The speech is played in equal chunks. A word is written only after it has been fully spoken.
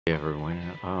Hey everyone,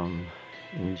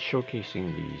 in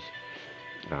showcasing these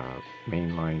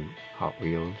mainline Hot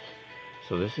Wheels.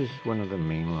 So this is one of the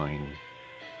mainline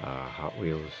Hot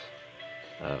Wheels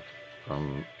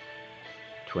from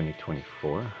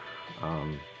 2024.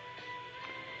 So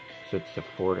it's the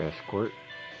Ford Escort.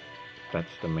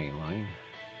 That's the mainline,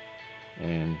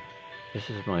 and this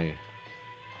is my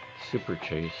Super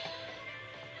Chase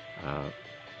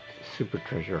Super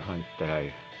Treasure Hunt that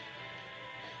I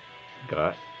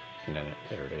got. And then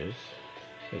there it is.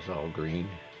 It's all green,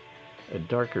 a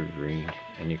darker green,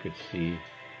 and you could see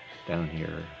down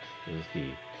here is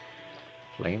the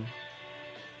flame.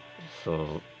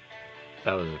 So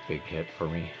that was a big hit for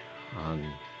me on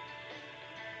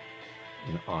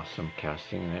an awesome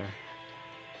casting there.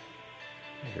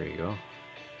 There you go.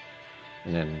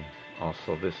 And then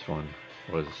also this one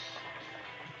was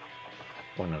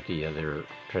one of the other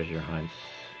treasure hunts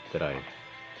that I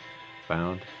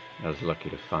found. I was lucky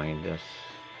to find this.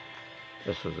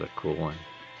 This was a cool one,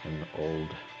 an old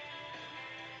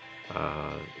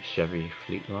Chevy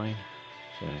Fleetline.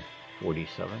 It's a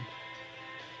 47.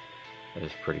 That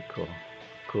is pretty cool.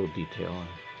 Cool detail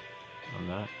on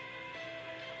that.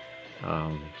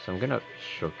 So I'm gonna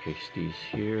showcase these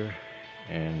here,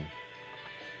 and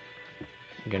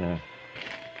I'm gonna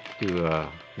do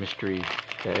mystery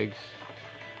tags.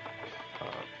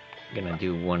 Gonna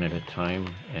do one at a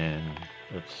time, and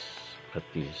let's put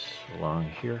these along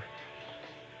here.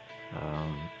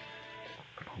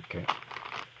 Okay.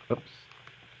 Oops.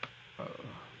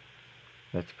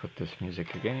 Let's put this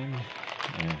music again,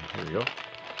 and here we go.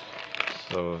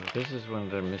 So this is one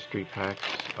of the mystery packs.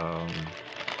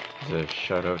 It's a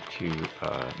shout out to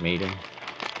Maiden.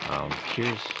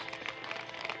 Here's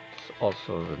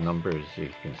also the numbers.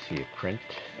 You can see a print,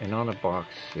 and on the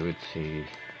box it would say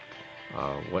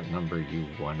what number you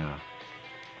wanna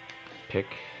pick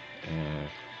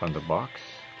from the box,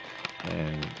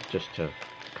 and just to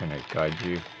kind of guide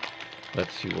you,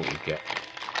 let's see what we get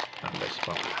on this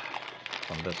one,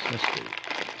 on this mystery.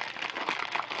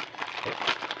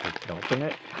 We can open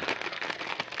it.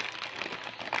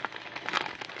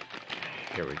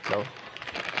 Here we go.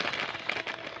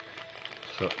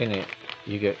 So in it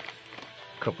you get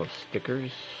a couple of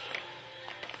stickers.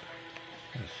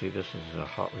 You see, this is a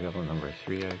Hot Wheel number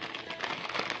 3.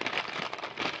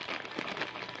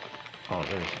 Oh,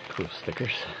 there's cool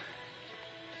stickers.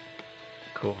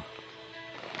 Cool.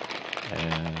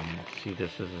 And see,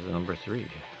 this is number 3.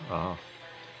 Wow.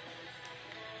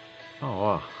 Oh,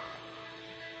 wow.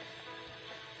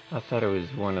 I thought it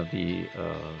was one of the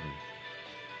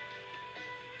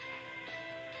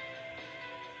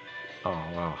oh,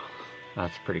 wow.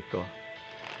 That's pretty cool.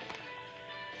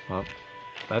 Well,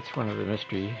 that's one of the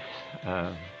mystery.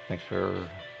 Thanks for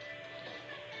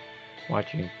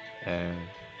watching, and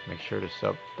make sure to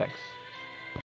sub. Thanks.